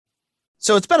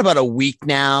So it's been about a week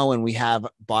now, and we have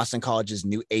Boston College's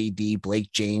new AD,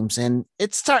 Blake James, and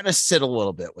it's starting to sit a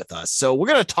little bit with us. So we're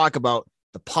going to talk about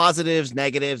the positives,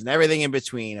 negatives, and everything in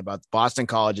between about Boston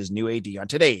College's new AD on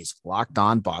today's Locked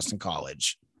On Boston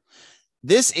College.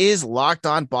 This is Locked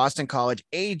On Boston College,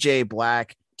 AJ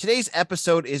Black. Today's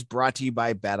episode is brought to you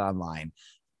by BetOnline.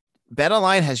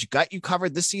 BetOnline has got you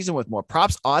covered this season with more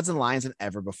props, odds, and lines than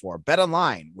ever before.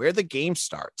 BetOnline, where the game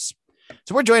starts.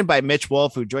 So we're joined by Mitch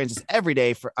Wolf, who joins us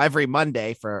every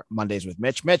Monday for Mondays with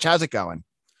Mitch. Mitch, how's it going?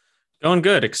 Going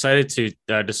good. Excited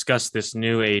to discuss this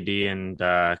new AD and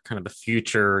kind of the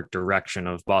future direction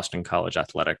of Boston College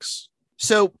athletics.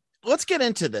 So let's get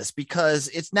into this because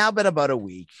it's now been about a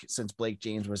week since Blake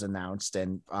James was announced,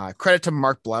 and credit to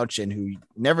Mark Blounchin, who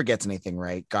never gets anything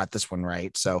right, got this one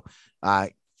right. So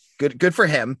good for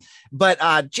him.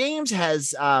 But James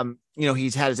has,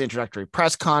 he's had his introductory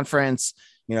press conference.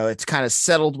 It's kind of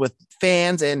settled with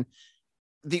fans, and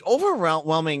the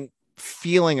overwhelming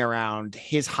feeling around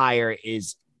his hire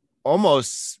is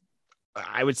almost,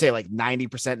 I would say, like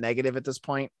 90% negative at this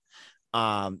point.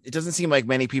 It doesn't seem like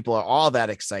many people are all that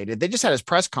excited. They just had his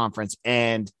press conference,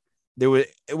 and it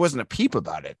wasn't a peep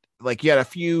about it. Like, you had a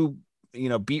few,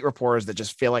 beat reporters that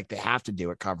just feel like they have to do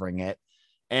it, covering it.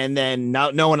 And then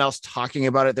no one else talking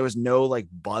about it. There was no like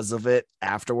buzz of it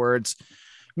afterwards.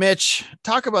 Mitch,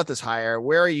 talk about this hire.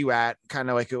 Where are you at? Kind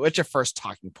of like, what's your first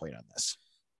talking point on this?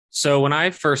 So when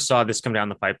I first saw this come down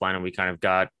the pipeline and we kind of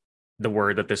got the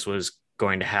word that this was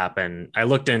going to happen, I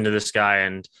looked into this guy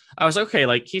and I was like, okay,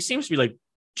 like he seems to be like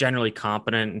generally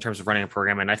competent in terms of running a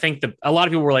program. And I think a lot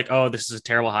of people were like, oh, this is a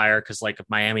terrible hire because like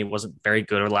Miami wasn't very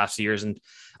good over the last few years. And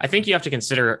I think you have to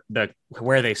consider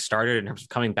where they started in terms of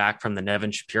coming back from the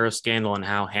Nevin Shapiro scandal and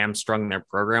how hamstrung their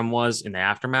program was in the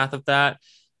aftermath of that.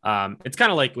 It's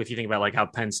kind of like if you think about like how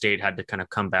Penn State had to kind of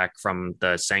come back from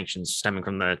the sanctions stemming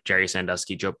from the Jerry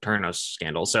Sandusky, Joe Paterno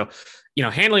scandal. So,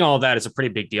 handling all of that is a pretty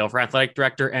big deal for athletic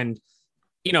director. And,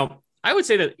 I would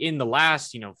say that in the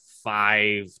last,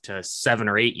 5 to 7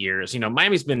 or 8 years,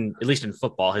 Miami's been, at least in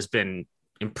football, has been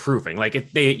improving. Like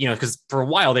because for a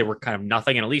while they were kind of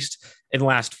nothing. And at least in the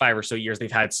last 5 or so years,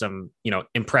 they've had some,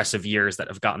 impressive years that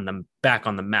have gotten them back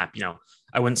on the map.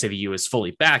 I wouldn't say the U is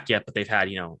fully back yet, but they've had,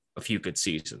 a few good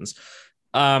seasons.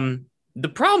 The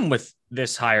problem with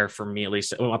this hire for me, at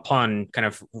least upon kind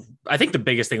of, I think the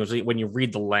biggest thing was when you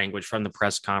read the language from the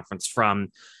press conference from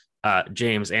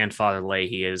James and Father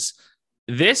Leahy is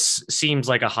this seems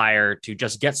like a hire to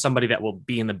just get somebody that will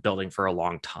be in the building for a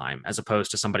long time, as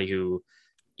opposed to somebody who,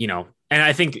 and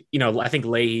I think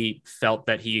Leahy felt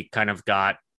that he kind of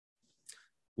got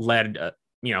led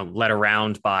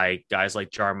around by guys like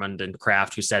Jarmond and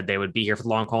Kraft, who said they would be here for the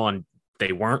long haul and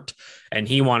they weren't. And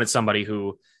he wanted somebody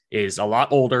who is a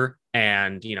lot older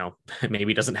and,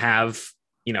 maybe doesn't have,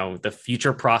 the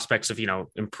future prospects of,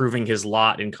 improving his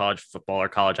lot in college football or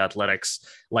college athletics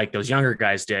like those younger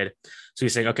guys did. So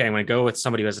he's saying, okay, I'm going to go with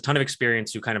somebody who has a ton of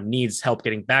experience, who kind of needs help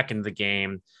getting back into the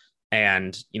game.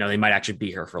 And, they might actually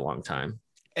be here for a long time.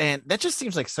 And that just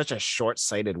seems like such a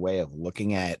short-sighted way of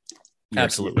looking at.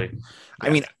 Absolutely. Yeah. I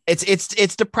mean,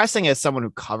 it's depressing as someone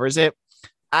who covers it.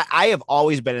 I have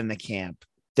always been in the camp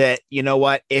that,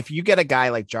 if you get a guy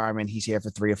like Jarman, he's here for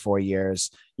 3 or 4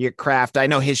 years. Your Kraft, I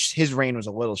know his reign was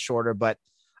a little shorter, but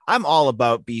I'm all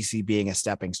about BC being a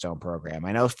stepping stone program.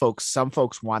 I know some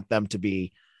folks want them to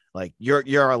be like,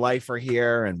 you're a lifer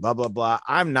here and blah, blah, blah.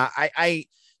 I'm not,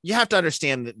 you have to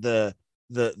understand the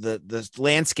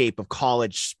landscape of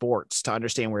college sports to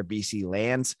understand where BC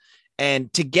lands.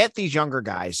 And to get these younger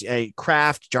guys,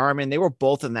 Kraft, Jarman, they were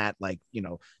both in that,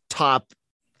 top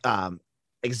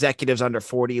executives under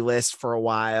 40 list for a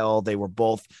while. They were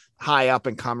both high up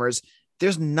and comers.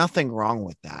 There's nothing wrong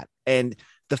with that. And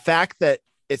the fact that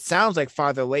it sounds like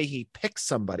Father Leahy picked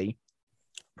somebody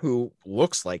who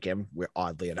looks like him,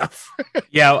 oddly enough.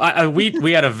 Yeah.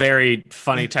 We had a very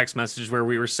funny text message where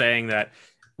we were saying that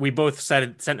we both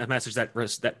sent a message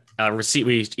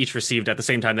we each received at the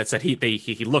same time that said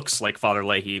he looks like Father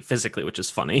Leahy physically, which is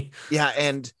funny. Yeah.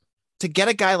 And to get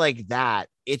a guy like that,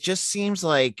 it just seems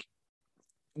like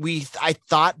I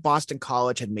thought Boston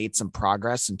College had made some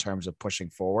progress in terms of pushing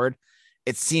forward.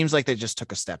 It seems like they just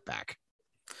took a step back.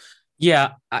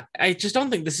 Yeah, I just don't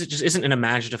think this isn't an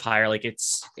imaginative hire. Like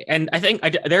and I think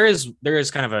there is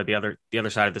kind of the other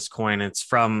side of this coin. It's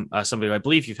from somebody who I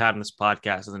believe you've had on this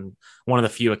podcast, and one of the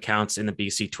few accounts in the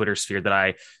BC Twitter sphere that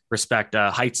I respect,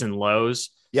 Heights and Lows.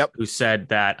 Yep. Who said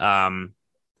that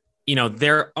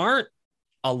there aren't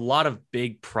a lot of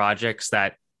big projects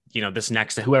that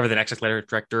whoever the next athletic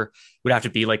director would have to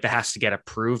be like that has to get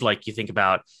approved. Like you think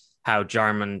about how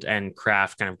Jarmond and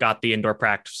Kraft kind of got the indoor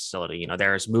practice facility. You know,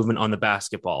 there's movement on the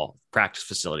basketball practice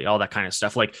facility, all that kind of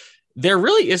stuff. Like there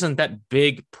really isn't that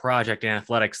big project in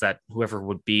athletics that whoever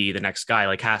would be the next guy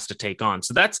like has to take on.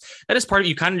 So that is part of it.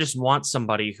 You kind of just want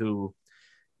somebody who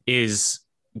is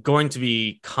going to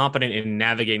be competent in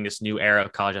navigating this new era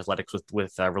of college athletics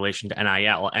with relation to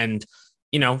NIL. And,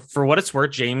 you know, for what it's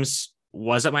worth, James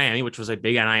was at Miami, which was a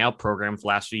big NIL program for the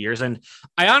last few years. And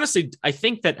I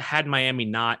think that had Miami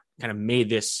not kind of made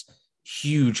this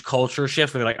huge culture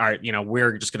shift, where they're like, all right, you know,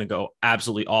 we're just going to go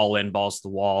absolutely all in, balls to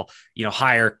the wall, you know,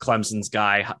 hire Clemson's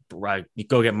guy,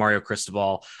 go get Mario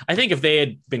Cristobal. I think if they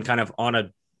had been kind of on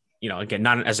a, you know, again,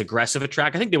 not as aggressive a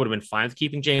track, I think they would have been fine with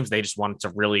keeping James. They just wanted to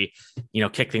really, you know,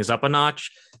 kick things up a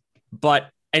notch. But,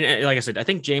 and like I said, I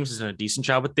think James has done a decent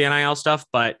job with the NIL stuff,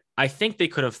 but I think they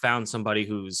could have found somebody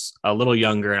who's a little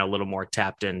younger and a little more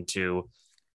tapped into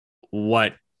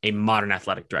what a modern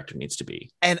athletic director needs to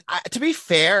be. And to be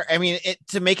fair, I mean,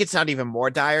 to make it sound even more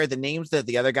dire, the names that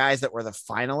the other guys that were the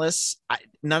finalists,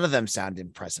 none of them sound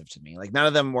impressive to me. Like none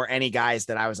of them were any guys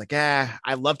that I was like,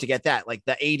 I'd love to get that. Like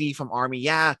the AD from Army.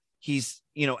 Yeah. He's,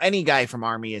 you know, any guy from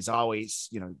Army is always,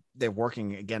 you know, they're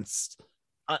working against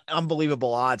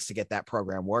unbelievable odds to get that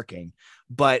program working.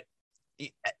 But,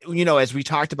 you know, as we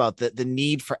talked about the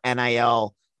need for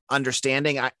NIL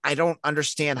understanding, I don't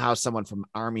understand how someone from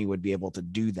Army would be able to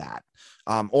do that.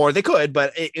 Or they could,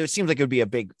 but it seems like it would be a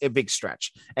big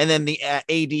stretch. And then the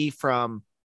AD from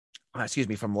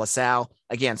LaSalle,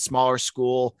 again, smaller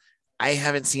school. I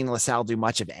haven't seen LaSalle do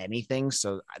much of anything,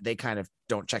 so they kind of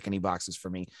don't check any boxes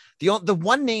for me. The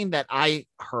one name that I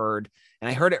heard, and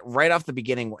I heard it right off the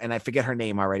beginning, and I forget her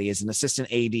name already, is an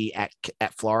assistant AD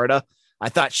at Florida. I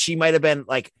thought she might have been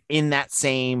like in that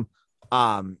same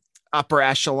upper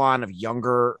echelon of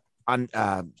younger,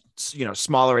 you know,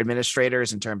 smaller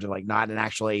administrators in terms of like not an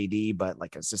actual AD, but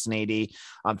like assistant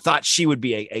AD. Thought she would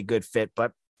be a good fit,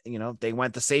 but you know, they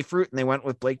went the safe route and they went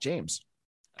with Blake James.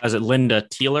 Is it Linda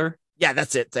Teeler? Yeah,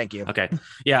 that's it. Thank you. Okay.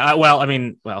 Yeah.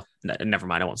 Never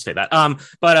mind. I won't say that.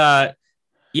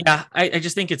 Yeah, I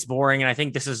just think it's boring. And I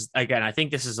think this is,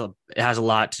 it has a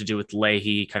lot to do with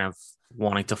Leahy kind of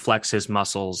wanting to flex his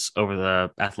muscles over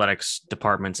the athletics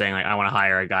department, saying like, I want to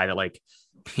hire a guy that like,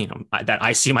 you know, that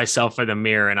I see myself in the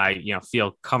mirror and I, you know,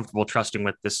 feel comfortable trusting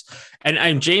with this.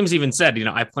 And James even said, you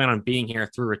know, I plan on being here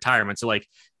through retirement. So like,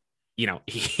 you know,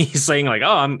 he's saying like,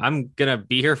 oh, I'm going to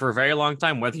be here for a very long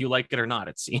time, whether you like it or not,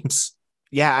 it seems.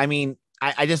 Yeah. I mean,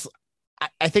 I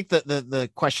think that the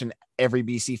question every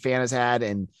BC fan has had,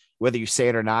 and whether you say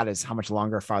it or not, is how much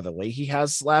longer Father Leahy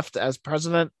has left as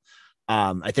president.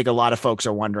 I think a lot of folks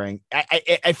are wondering.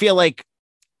 I feel like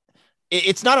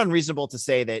it's not unreasonable to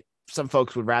say that some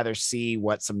folks would rather see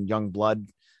what some young blood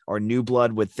or new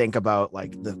blood would think about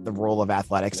like the role of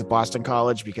athletics at Boston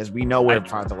College, because we know where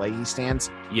Father Leahy stands.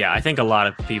 Yeah, I think a lot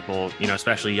of people, you know,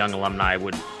 especially young alumni,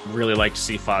 would really like to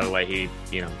see Father Leahy,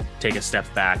 you know, take a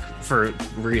step back for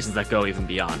reasons that go even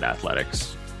beyond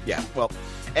athletics. Yeah. Well,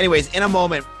 anyways, in a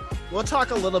moment, we'll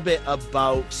talk a little bit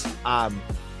about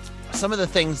some of the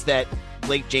things that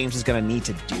Blake James is going to need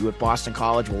to do at Boston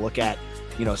College. We'll look at,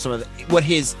 you know, some of what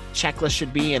his checklist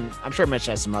should be, and I'm sure Mitch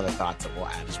has some other thoughts that we'll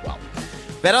add as well.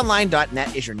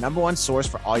 BetOnline.net is your number one source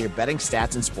for all your betting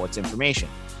stats and sports information.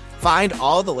 Find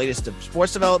all the latest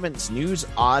sports developments, news,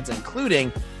 odds,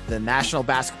 including the National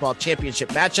Basketball Championship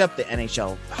matchup, the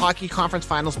NHL Hockey Conference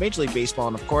Finals, Major League Baseball,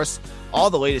 and of course,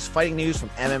 all the latest fighting news from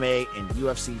MMA and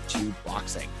UFC 2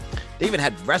 boxing. They even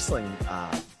had wrestling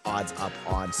odds up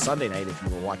on Sunday night if you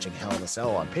were watching Hell in a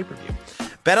Cell on pay-per-view.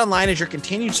 BetOnline is your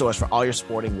continued source for all your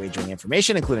sporting wagering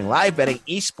information, including live betting,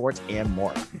 esports, and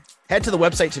more. Head to the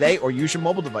website today or use your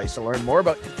mobile device to learn more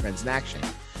about the trends in action.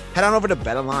 Head on over to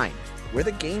BetOnline, where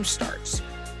the game starts.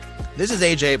 This is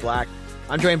AJ Black.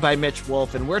 I'm joined by Mitch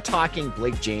Wolf, and we're talking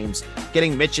Blake James,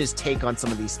 getting Mitch's take on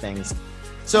some of these things.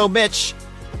 So, Mitch,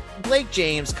 Blake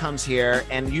James comes here,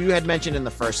 and you had mentioned in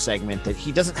the first segment that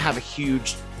he doesn't have a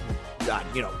huge,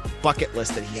 bucket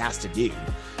list that he has to do.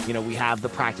 You know, we have the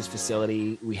practice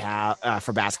facility, we have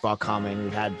for basketball coming,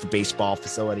 we've had the baseball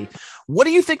facility. What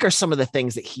do you think are some of the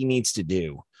things that he needs to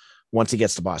do once he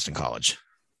gets to Boston College?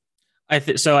 I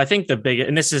think the big,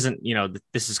 and this isn't, you know,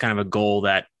 this is kind of a goal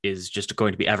that is just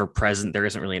going to be ever present. There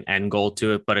isn't really an end goal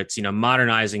to it, but it's, you know,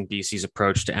 modernizing BC's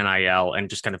approach to NIL and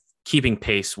just kind of keeping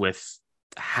pace with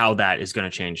how that is going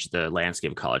to change the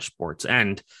landscape of college sports.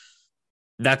 And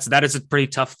that is a pretty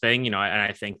tough thing, you know, and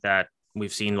I think that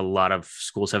we've seen a lot of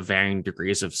schools have varying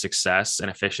degrees of success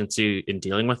and efficiency in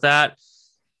dealing with that.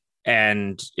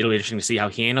 and it'll be interesting to see how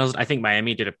he handles it. I think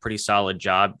Miami did a pretty solid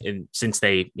job since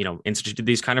they, instituted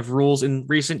these kind of rules in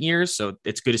recent years. So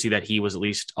it's good to see that he was at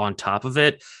least on top of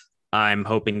it. I'm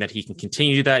hoping that he can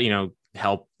continue that,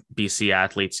 help BC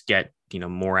athletes get,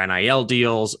 more NIL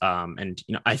deals. And,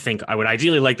 I think I would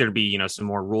ideally like there to be, some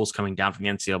more rules coming down from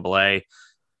the NCAA,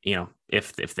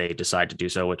 if they decide to do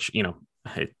so, which,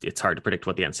 it's hard to predict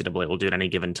what the NCAA will do at any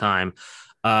given time.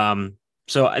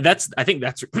 So I think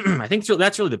that's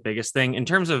really the biggest thing in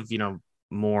terms of,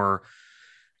 more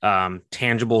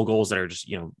tangible goals that are just,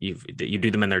 you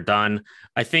do them and they're done.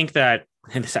 I think that,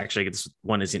 and this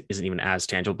one isn't even as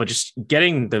tangible, but just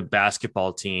getting the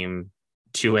basketball team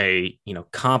to a,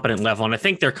 competent level. And I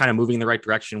think they're kind of moving in the right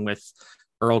direction with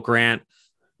Earl Grant.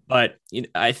 But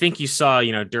I think you saw,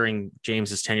 during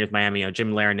James's tenure with Miami,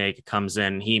 Jim Larinaga comes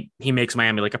in, he makes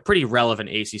Miami like a pretty relevant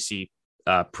ACC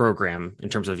program in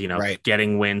terms of, right,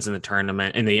 getting wins in the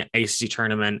tournament, in the ACC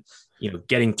tournament,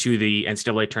 getting to the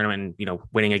NCAA tournament, and,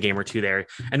 winning a game or two there.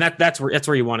 And that's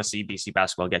where you want to see BC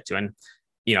basketball get to. And,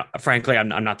 frankly,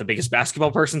 I'm not the biggest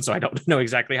basketball person, so I don't know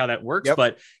exactly how that works,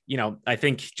 but, I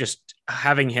think just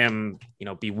having him,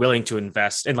 be willing to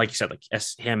invest. And like you said, like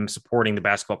as him supporting the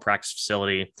basketball practice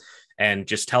facility and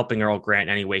just helping Earl Grant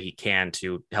any way he can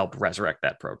to help resurrect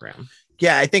that program.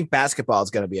 Yeah, I think basketball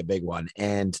is going to be a big one.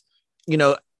 And,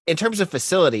 in terms of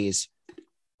facilities,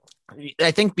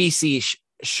 I think BC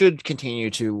should continue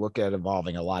to look at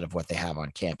evolving a lot of what they have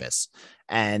on campus.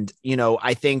 And,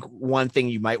 I think one thing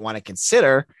you might want to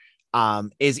consider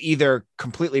is either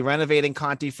completely renovating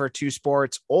Conti for 2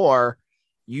 sports or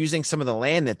using some of the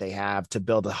land that they have to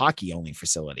build a hockey only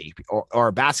facility or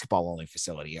a basketball only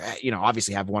facility,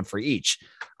 obviously have one for each.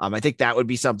 I think that would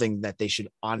be something that they should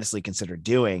honestly consider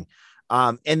doing.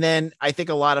 And then I think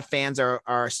a lot of fans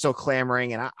are still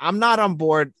clamoring, and I'm not on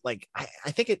board. Like,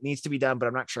 I think it needs to be done, but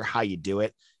I'm not sure how you do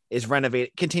it, is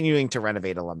continuing to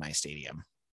renovate Alumni Stadium.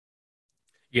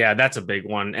 Yeah, that's a big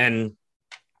one. And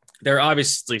there are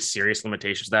obviously serious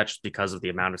limitations to that just because of the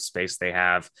amount of space they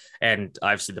have. And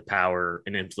obviously the power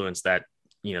and influence that,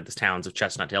 the towns of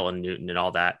Chestnut Hill and Newton and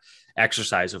all that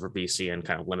exercise over BC, and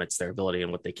kind of limits their ability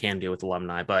and what they can do with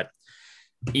alumni. But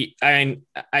I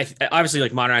obviously,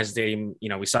 like, modernizing stadium,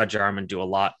 we saw Jarman do a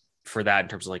lot for that in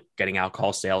terms of like getting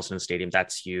alcohol sales in the stadium.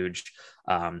 That's huge.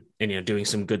 And, doing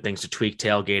some good things to tweak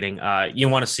tailgating. You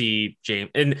want to see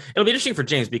James, and it'll be interesting for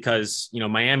James because,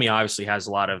 Miami obviously has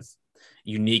a lot of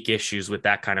unique issues with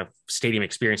that kind of stadium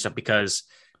experience stuff, because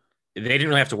they didn't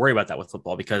really have to worry about that with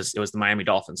football because it was the Miami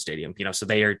Dolphins stadium, so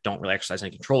they don't really exercise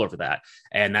any control over that.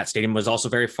 And that stadium was also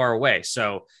very far away.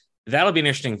 So that'll be an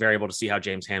interesting variable to see how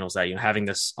James handles that, having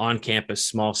this on campus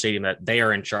small stadium that they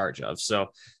are in charge of.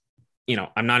 So,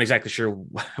 I'm not exactly sure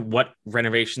what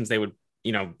renovations they would,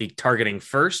 be targeting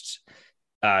first,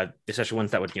 especially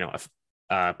ones that would,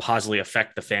 positively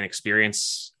affect the fan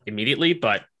experience immediately.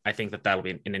 But I think that that'll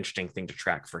be an interesting thing to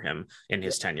track for him in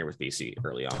his tenure with BC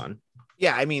early on.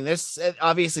 Yeah, I mean, there's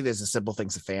the simple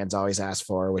things the fans always ask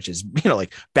for, which is,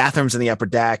 like bathrooms in the upper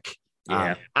deck.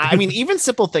 Yeah. I mean, even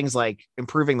simple things like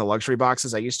improving the luxury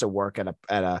boxes. I used to work at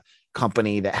a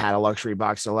company that had a luxury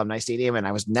box at Alumni Stadium, and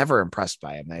I was never impressed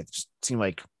by it. And it just seemed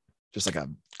like just like a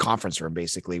conference room,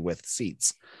 basically, with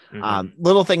seats. Mm-hmm.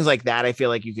 Little things like that. I feel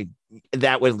like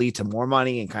that would lead to more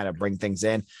money and kind of bring things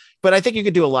in. But I think you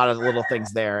could do a lot of little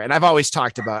things there. And I've always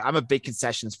talked about, I'm a big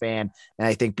concessions fan, and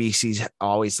I think BC's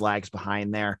always lags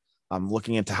behind there.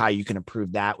 Looking into how you can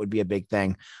improve that would be a big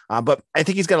thing. But I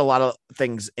think he's got a lot of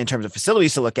things in terms of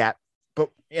facilities to look at.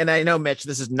 And I know, Mitch,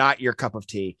 this is not your cup of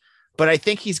tea, but I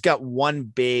think he's got one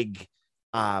big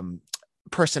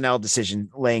personnel decision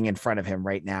laying in front of him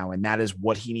right now, and that is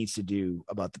what he needs to do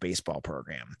about the baseball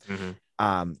program.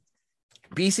 Mm-hmm.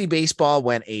 BC baseball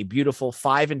went a beautiful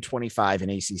 5-25 in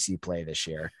ACC play this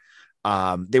year.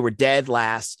 They were dead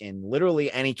last in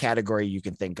literally any category you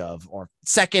can think of, or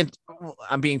second.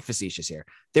 I'm being facetious here.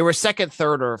 They were second,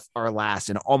 third, or last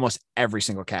in almost every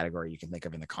single category you can think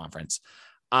of in the conference.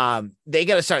 They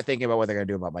got to start thinking about what they're going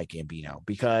to do about Mike Gambino,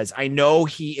 because I know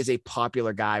he is a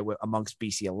popular guy amongst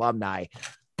BC alumni,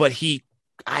 but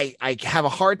I have a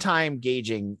hard time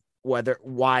gauging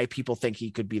why people think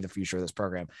he could be the future of this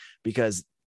program, because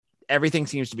everything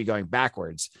seems to be going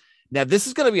backwards. Now, this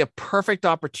is going to be a perfect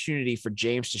opportunity for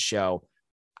James to show,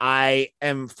 I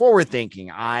am forward thinking.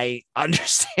 I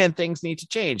understand things need to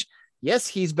change. Yes,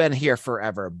 he's been here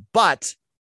forever, but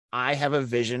I have a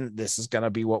vision. This is going to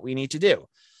be what we need to do.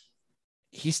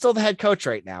 He's still the head coach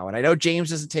right now. And I know James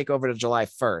doesn't take over to July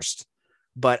 1st,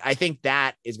 but I think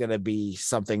that is going to be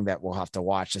something that we'll have to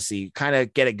watch to see, kind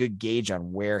of get a good gauge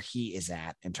on where he is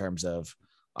at in terms of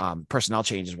personnel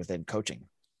changes within coaching.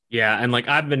 Yeah, and like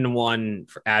I've been one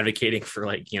for advocating for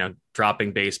like,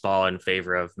 dropping baseball in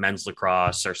favor of men's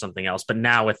lacrosse or something else. But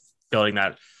now with building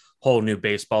that whole new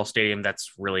baseball stadium,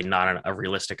 that's really not a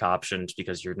realistic option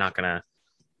because you're not going to,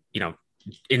 you know,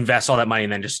 invest all that money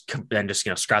and then just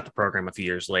scrap the program a few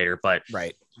years later. But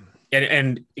Right.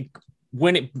 and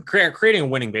creating a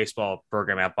winning baseball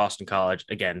program at Boston College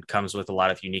again comes with a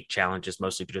lot of unique challenges,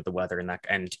 mostly due to the weather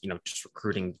and just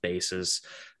recruiting bases.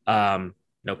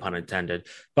 No pun intended.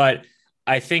 But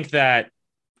I think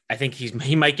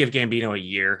he might give Gambino a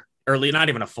year, early, not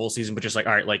even a full season, but just like,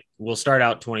 all right, like we'll start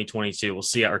out 2022, we'll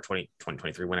see, or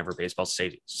 2023, whenever baseball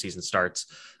season starts,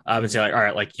 and say like, all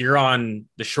right, like you're on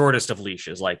the shortest of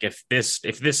leashes. Like if this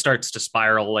starts to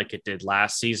spiral like it did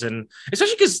last season,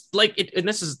 especially because like and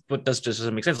this is what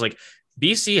doesn't make sense. Like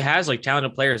BC has like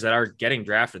talented players that are getting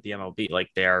drafted at the MLB. Like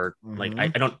they are like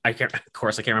I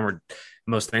can't remember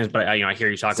most things, but I hear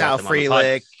you talk Sal about them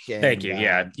Frelick. Thank you.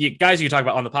 Yeah, guys, you talk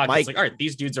about on the podcast. Mike, it's like, all right,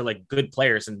 these dudes are like good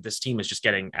players, and this team is just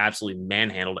getting absolutely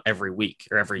manhandled every week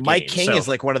or every game. Mike King is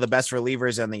like one of the best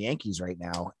relievers on the Yankees right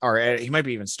now, or he might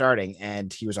be even starting.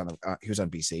 And he was on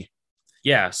BC.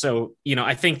 Yeah, so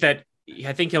I think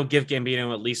he'll give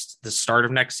Gambino at least the start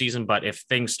of next season. But if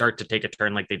things start to take a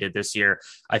turn like they did this year,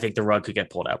 I think the rug could get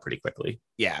pulled out pretty quickly.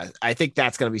 Yeah, I think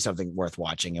that's going to be something worth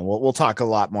watching, and we'll talk a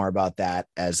lot more about that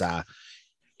as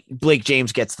Blake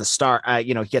James gets the start.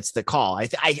 Gets the call.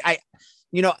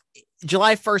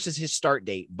 July 1st is his start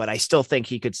date, but I still think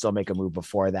he could still make a move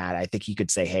before that. I think he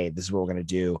could say, hey, this is what we're going to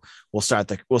do. We'll start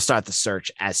the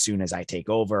search as soon as I take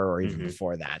over, or even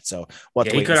before that. So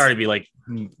he could already be like,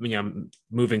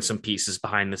 moving some pieces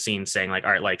behind the scenes saying like,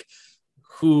 all right, like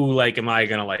who, like, am I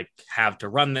going to like have to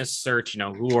run this search?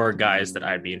 Who are guys that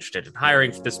I'd be interested in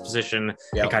hiring for this position,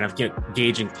 and kind of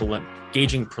gauging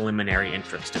preliminary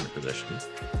interest in the position.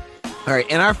 All right,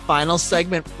 in our final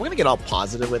segment, we're going to get all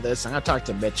positive with this. I'm going to talk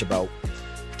to Mitch about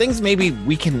things maybe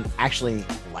we can actually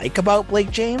like about Blake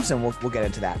James, and we'll get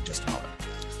into that in just a moment.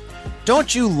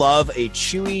 Don't you love a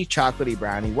chewy, chocolatey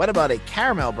brownie? What about a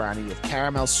caramel brownie with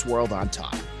caramel swirled on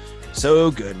top?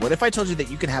 So good. What if I told you that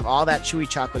you can have all that chewy,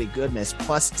 chocolatey goodness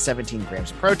plus 17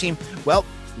 grams of protein? Well,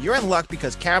 you're in luck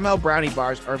because caramel brownie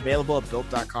bars are available at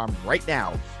Built.com right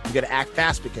now. You got to act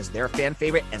fast because they're a fan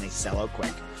favorite and they sell out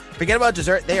quick. Forget about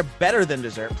dessert. They are better than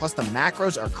dessert. Plus, the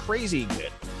macros are crazy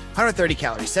good. 130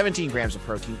 calories, 17 grams of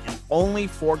protein, and only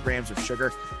 4 grams of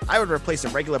sugar. I would replace a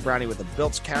regular brownie with a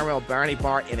Built's caramel brownie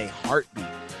bar in a heartbeat.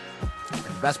 And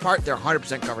the best part, they're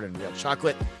 100% covered in real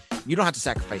chocolate. You don't have to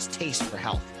sacrifice taste for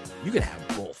health. You can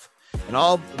have both. And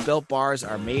all the Built bars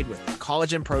are made with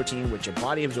collagen protein, which your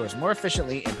body absorbs more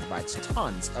efficiently and provides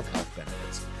tons of health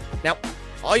benefits. Now,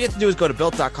 all you have to do is go to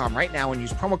Built.com right now and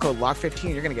use promo code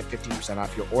LOCK15. You're going to get 15%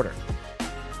 off your order.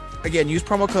 Again, use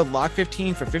promo code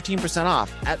LOCK15 for 15%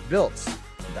 off at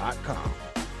Built.com.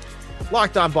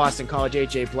 Locked on Boston College,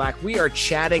 AJ Black. We are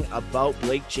chatting about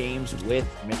Blake James with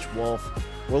Mitch Wolf.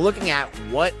 We're looking at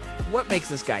what makes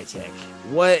this guy tick.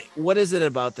 What is it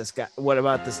about this guy? What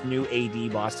about this new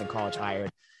AD Boston College hired?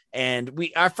 And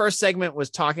our first segment was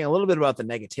talking a little bit about the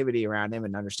negativity around him,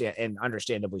 and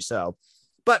understandably so.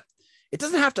 But it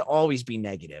doesn't have to always be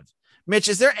negative. Mitch,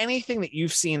 is there anything that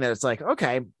you've seen that it's like,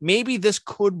 okay, maybe this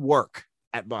could work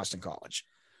at Boston College?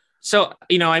 So,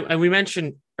 I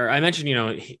mentioned,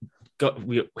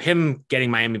 him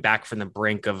getting Miami back from the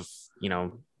brink of,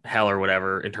 hell or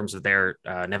whatever in terms of their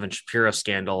Nevin Shapiro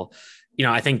scandal.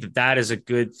 I think that is a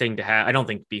good thing to have. I don't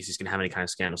think BC's going to have any kind of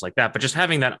scandals like that, but just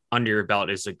having that under your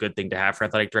belt is a good thing to have for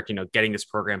athletic directing, getting this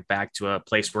program back to a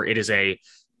place where it is a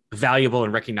valuable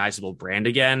and recognizable brand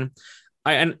again.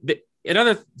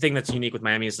 Another thing that's unique with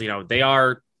Miami is,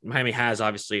 Miami has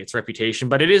obviously its reputation,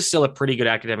 but it is still a pretty good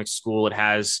academic school. It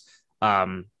has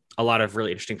a lot of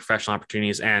really interesting professional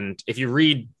opportunities. And if you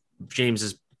read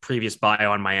James's previous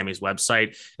bio on Miami's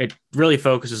website, it really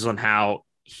focuses on how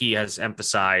he has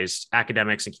emphasized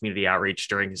academics and community outreach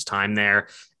during his time there,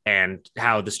 and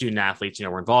how the student athletes,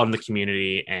 were involved in the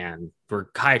community and were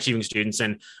high achieving students.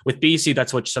 And with BC,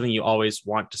 that's something you always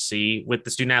want to see with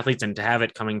the student athletes, and to have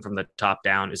it coming from the top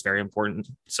down is very important.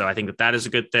 So I think that is a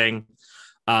good thing.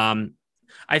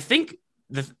 I think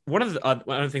one of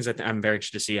the things that I'm very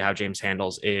interested to see how James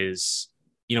handles is,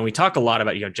 we talk a lot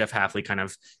about, Jeff Hafley, kind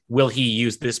of, will he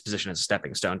use this position as a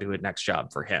stepping stone to the next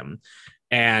job for him?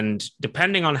 And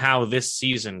depending on how this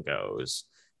season goes,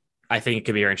 I think it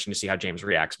could be very interesting to see how James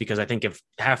reacts, because I think if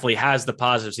Hafley has the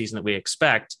positive season that we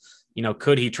expect,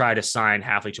 could he try to sign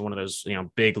Hafley to one of those,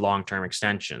 big long-term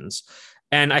extensions?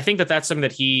 And I think that that's something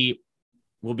that he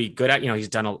will be good at. He's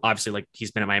done, obviously, like,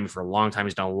 he's been at Miami for a long time.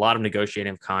 He's done a lot of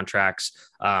negotiating of contracts.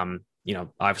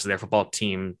 obviously their football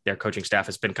team, their coaching staff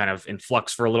has been kind of in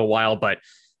flux for a little while, but,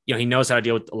 he knows how to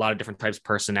deal with a lot of different types of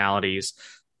personalities.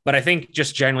 But I think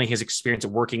just generally his experience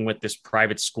of working with this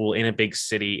private school in a big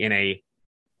city, in a,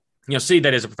 city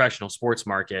that is a professional sports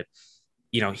market,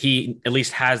 he at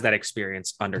least has that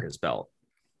experience under his belt.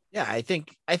 Yeah, I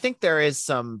think there is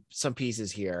some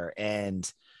pieces here,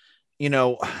 and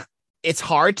it's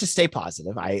hard to stay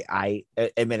positive. I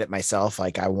admit it myself.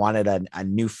 Like, I wanted a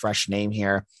new, fresh name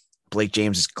here. Blake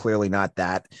James is clearly not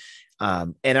that.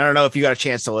 And I don't know if you got a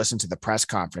chance to listen to the press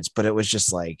conference, but it was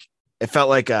just like, it felt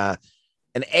like an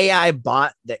AI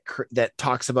bot that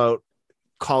talks about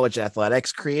college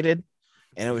athletics created,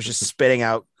 and it was just spitting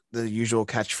out the usual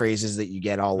catchphrases that you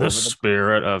get all over. The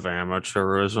spirit of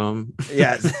amateurism.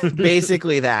 Yeah,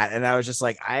 basically that. And I was just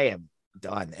like, I am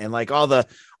done. And like all the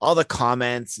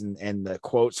comments and the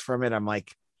quotes from it, I'm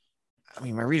like, I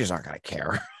mean, my readers aren't going to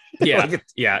care. Yeah. Like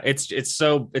it's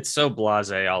so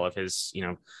blasé, all of his,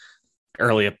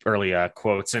 early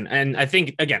quotes. And I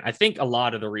think a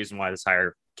lot of the reason why this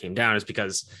hire came down is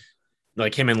because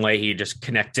like him and Leahy just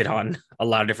connected on a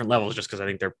lot of different levels, just because I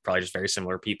think they're probably just very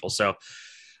similar people. So,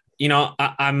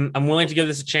 I'm willing to give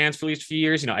this a chance for at least a few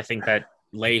years. I think that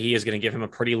Leahy is going to give him a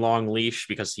pretty long leash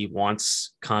because he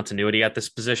wants continuity at this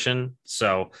position.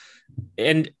 So,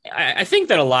 and I think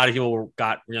that a lot of people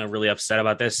got really upset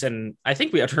about this. And I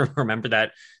think we have to remember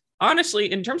that,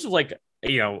 honestly, in terms of like,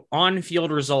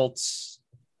 on-field results,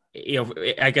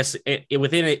 I guess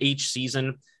within each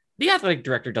season, the athletic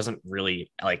director doesn't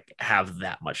really like have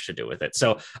that much to do with it.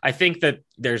 So I think that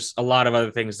there's a lot of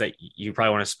other things that you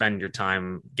probably want to spend your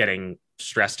time getting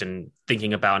stressed and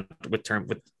thinking about with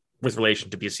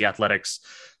relation to BC athletics.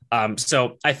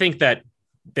 So I think that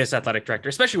this athletic director,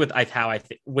 especially with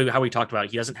how we talked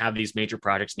about, he doesn't have these major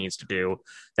projects he needs to do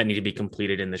that need to be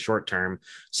completed in the short term.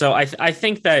 So I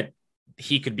think that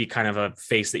he could be kind of a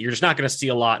face that you're just not going to see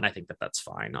a lot. And I think that that's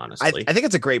fine, honestly. I think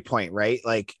it's a great point, right?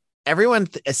 Like, everyone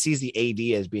sees the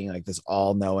AD as being like this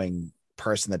all-knowing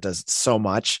person that does so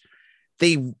much.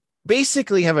 They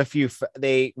basically have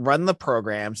they run the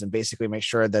programs and basically make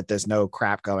sure that there's no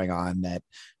crap going on that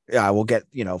will get,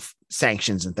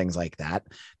 sanctions and things like that.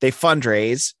 They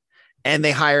fundraise and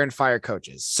they hire and fire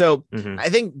coaches. So I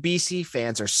think BC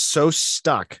fans are so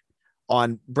stuck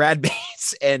on Brad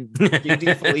Bates and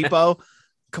DiFilippo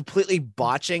completely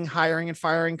botching hiring and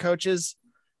firing coaches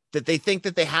that they think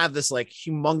that they have this like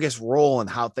humongous role in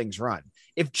how things run.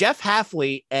 If Jeff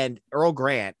Hafley and Earl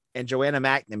Grant and Joanna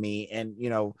McNamee and,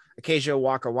 Acacia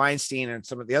Walker Weinstein and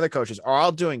some of the other coaches are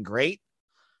all doing great,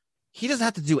 he doesn't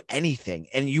have to do anything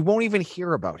and you won't even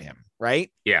hear about him.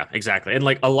 Right. Yeah, exactly. And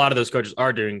like a lot of those coaches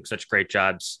are doing such great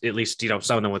jobs, at least,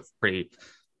 some of them with pretty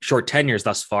short tenures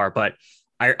thus far. But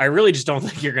I really just don't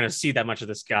think you're going to see that much of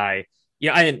this guy.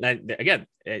 Yeah, again,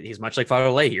 he's much like Father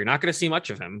Leahy. You're not going to see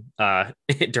much of him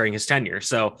during his tenure.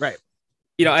 So, right,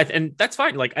 and that's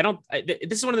fine. Like, this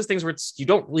is one of those things where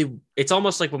it's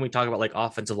almost like when we talk about like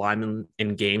offensive linemen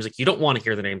in games, like you don't want to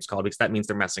hear the names called because that means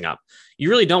they're messing up.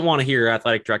 You really don't want to hear your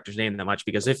athletic director's name that much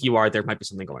because if you are, there might be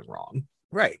something going wrong.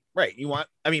 Right.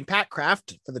 Pat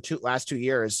Kraft for the last 2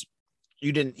 years,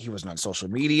 he wasn't on social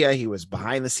media. He was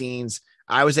behind the scenes.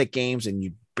 I was at games and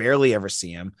you barely ever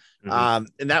see him. And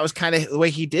that was kind of the way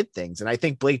he did things. And I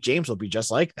think Blake James will be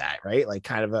just like that, right? Like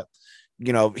kind of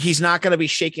he's not going to be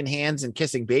shaking hands and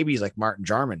kissing babies like Martin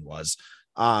Jarman was.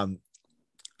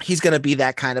 He's going to be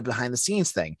that kind of behind the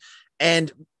scenes thing.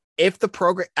 And if the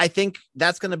program, I think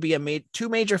that's going to be two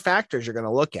major factors you're going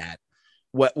to look at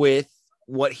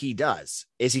what he does.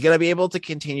 Is he going to be able to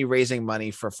continue raising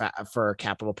money for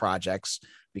capital projects?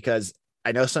 Because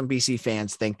I know some BC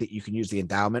fans think that you can use the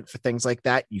endowment for things like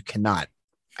that. You cannot.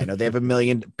 I know they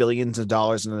have billions of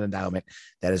dollars in an endowment.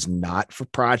 That is not for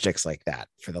projects like that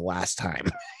for the last time.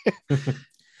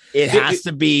 It has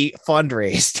to be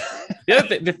fundraised.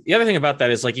 The other thing about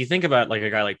that is like, you think about like a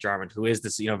guy like Jarman, who is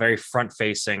this, very front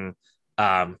facing,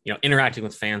 interacting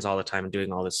with fans all the time and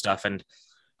doing all this stuff. And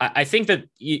I think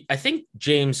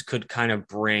James could kind of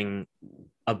bring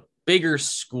a bigger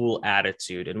school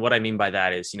attitude. And what I mean by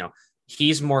that is,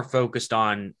 he's more focused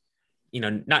on,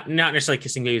 not necessarily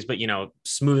kissing babies, but,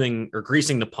 smoothing or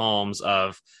greasing the palms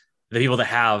of the people that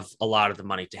have a lot of the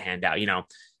money to hand out.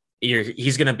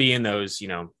 He's going to be in those,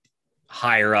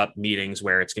 higher up meetings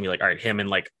where it's going to be like, all right, him and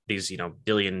like these, $1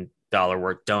 billion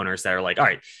worth donors that are like, all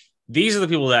right, these are the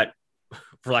people that,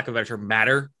 for lack of a better term,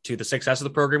 matter to the success of the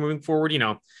program moving forward.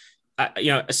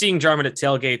 Seeing Jarman at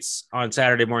tailgates on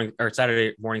Saturday mornings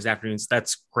and afternoons,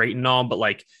 that's great and all, but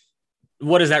like,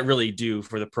 what does that really do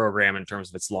for the program in terms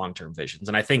of its long-term visions?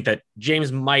 And I think that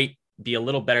James might be a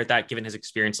little better at that given his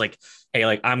experience. Like, hey,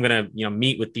 like I'm going to,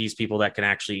 meet with these people that can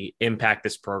actually impact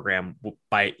this program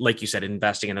by, like you said,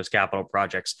 investing in those capital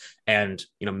projects and,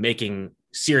 making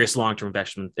serious long-term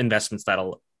investments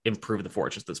that'll improve the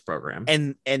fortunes of this program.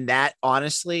 And that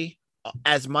honestly,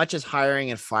 as much as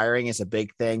hiring and firing is a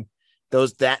big thing,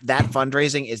 that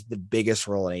fundraising is the biggest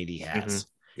role an AD has.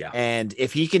 Yeah. And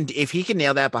if he can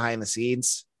nail that behind the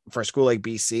scenes for a school like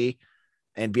BC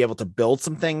and be able to build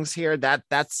some things here,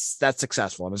 that's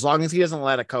successful. And as long as he doesn't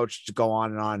let a coach go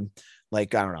on and on,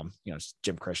 like, I don't know,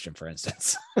 Jim Christian, for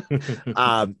instance,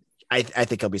 I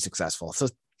think he'll be successful. So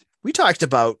we talked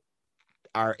about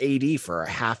our AD for a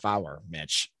half hour,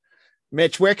 Mitch.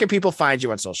 Mitch, where can people find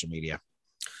you on social media?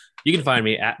 You can find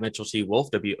me at Mitchell T.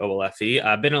 Wolfe, WOLFE.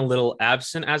 I've been a little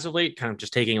absent as of late, kind of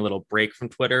just taking a little break from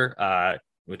Twitter,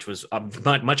 which was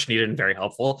much needed and very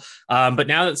helpful. But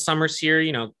now that summer's here,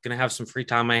 going to have some free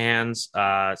time on my hands.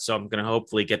 So I'm going to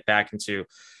hopefully get back into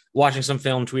watching some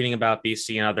film, tweeting about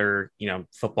BC and other,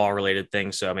 football related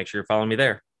things. So make sure you're following me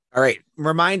there. All right.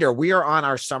 Reminder, we are on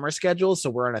our summer schedule. So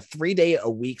we're on a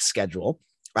 3-day-a-week schedule.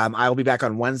 I will be back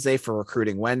on Wednesday for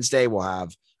Recruiting Wednesday. We'll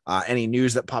have any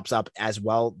news that pops up as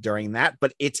well during that,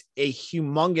 but it's a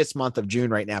humongous month of June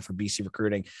right now for BC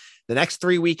recruiting. The next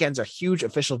 3 weekends are huge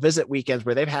official visit weekends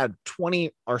where they've had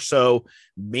 20 or so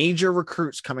major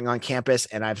recruits coming on campus.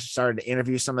 And I've started to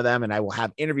interview some of them, and I will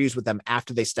have interviews with them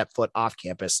after they step foot off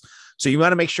campus. So you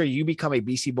want to make sure you become a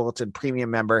BC Bulletin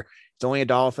premium member. It's only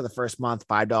 $1 for the first month,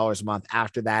 $5 a month.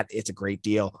 After that, it's a great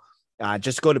deal.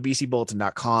 Just go to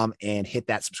bcbulletin.com and hit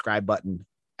that subscribe button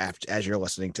as you're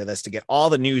listening to this to get all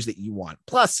the news that you want.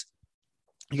 Plus,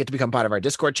 you get to become part of our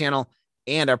Discord channel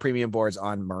and our premium boards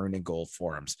on Maroon and Gold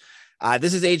forums.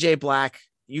 This is AJ Black.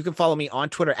 You can follow me on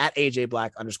Twitter at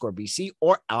AJBlack_BC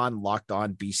or on Locked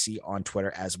On BC on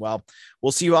Twitter as well.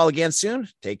 We'll see you all again soon.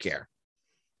 Take care.